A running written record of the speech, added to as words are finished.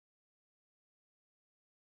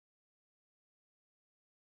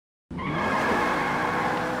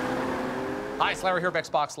Hi, it's Larry here of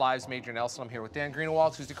Xbox Live's Major Nelson. I'm here with Dan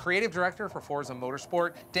Greenawalt, who's the creative director for Forza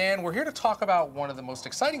Motorsport. Dan, we're here to talk about one of the most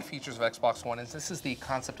exciting features of Xbox One, and this is the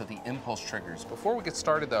concept of the impulse triggers. Before we get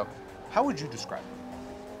started, though, how would you describe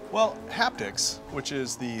it? Well, haptics, which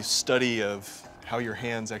is the study of how your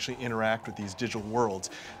hands actually interact with these digital worlds,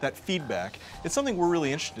 that feedback, it's something we're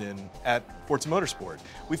really interested in at Forza Motorsport.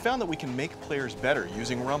 We found that we can make players better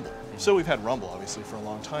using rumble. So we've had rumble, obviously, for a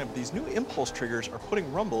long time. But these new impulse triggers are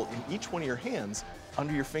putting rumble in each one of your hands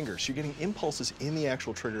under your fingers. So you're getting impulses in the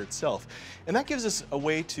actual trigger itself. And that gives us a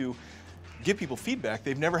way to give people feedback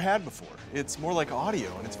they've never had before. It's more like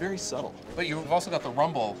audio, and it's very subtle. But you've also got the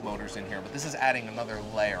rumble motors in here, but this is adding another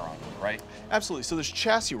layer on it, right? Absolutely. So there's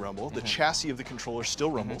chassis rumble. The chassis of the controller still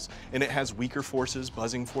rumbles, and it has weaker forces,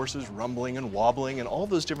 buzzing forces, rumbling and wobbling, and all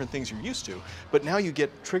those different things you're used to. But now you get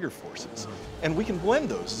trigger forces. And we can blend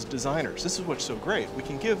those as designers. This is what's so great. We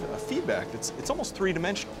can give a feedback it's almost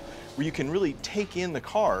three-dimensional, where you can really take in the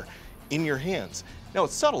car in your hands. Now,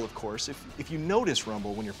 it's subtle, of course. If you notice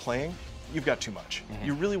rumble when you're playing, you've got too much.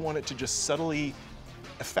 You really want it to just subtly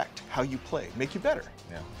affect how you play, make you better.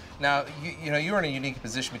 Yeah. Now, you're in a unique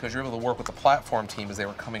position because you're able to work with the platform team as they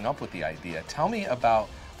were coming up with the idea. Tell me about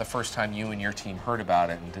the first time you and your team heard about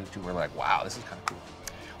it and you were like, wow, this is kind of cool.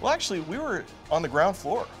 Well, actually, we were on the ground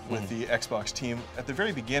floor with the Xbox team at the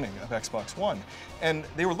very beginning of Xbox One, and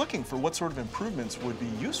they were looking for what sort of improvements would be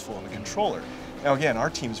useful in the controller. Now, again, our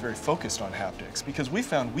team is very focused on haptics because we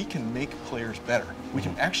found we can make players better. We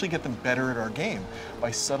can actually get them better at our game by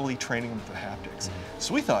subtly training them with the haptics.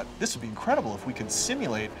 So we thought this would be incredible if we could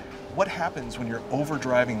simulate what happens when you're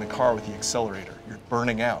overdriving the car with the accelerator, you're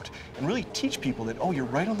burning out, and really teach people that, oh, you're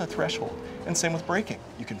right on the threshold. And same with braking.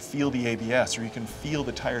 You can feel the ABS, or you can feel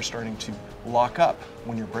the tire starting to lock up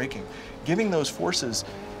when you're braking. Giving those forces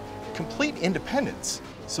complete independence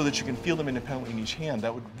so that you can feel them independently in each hand,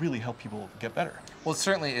 that would really help people get better. Well,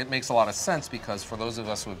 certainly it makes a lot of sense because for those of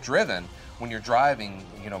us who have driven, when you're driving,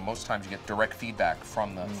 most times you get direct feedback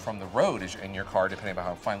from the road in your car, depending on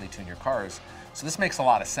how finely tuned your car is. So this makes a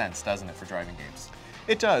lot of sense, doesn't it, for driving games?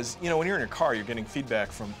 It does. When you're in your car, you're getting feedback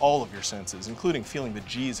from all of your senses, including feeling the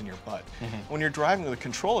G's in your butt. When you're driving with a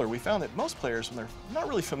controller, we found that most players, when they're not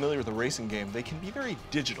really familiar with a racing game, they can be very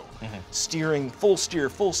digital. Steering, full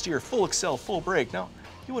accel, full brake. Now,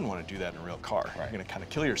 you wouldn't want to do that in a real car. Right. You're going to kind of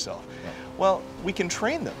kill yourself. Right. Well, we can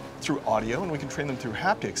train them through audio and we can train them through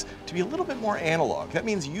haptics to be a little bit more analog. That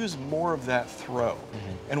means use more of that throw.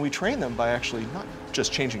 And we train them by actually not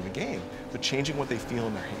just changing the game, but changing what they feel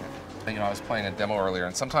in their hand. I was playing a demo earlier,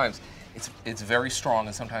 and sometimes it's very strong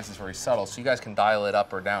and sometimes it's very subtle, so you guys can dial it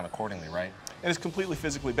up or down accordingly, right? And it's completely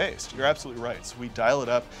physically based. You're absolutely right. So we dial it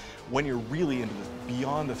up when you're really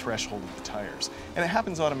beyond the threshold of the tires. And it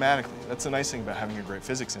happens automatically. That's the nice thing about having a great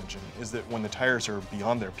physics engine, is that when the tires are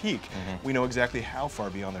beyond their peak, we know exactly how far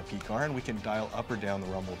beyond their peak are, and we can dial up or down the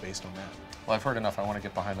rumble based on that. Well, I've heard enough. I want to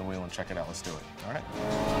get behind the wheel and check it out. Let's do it. All right.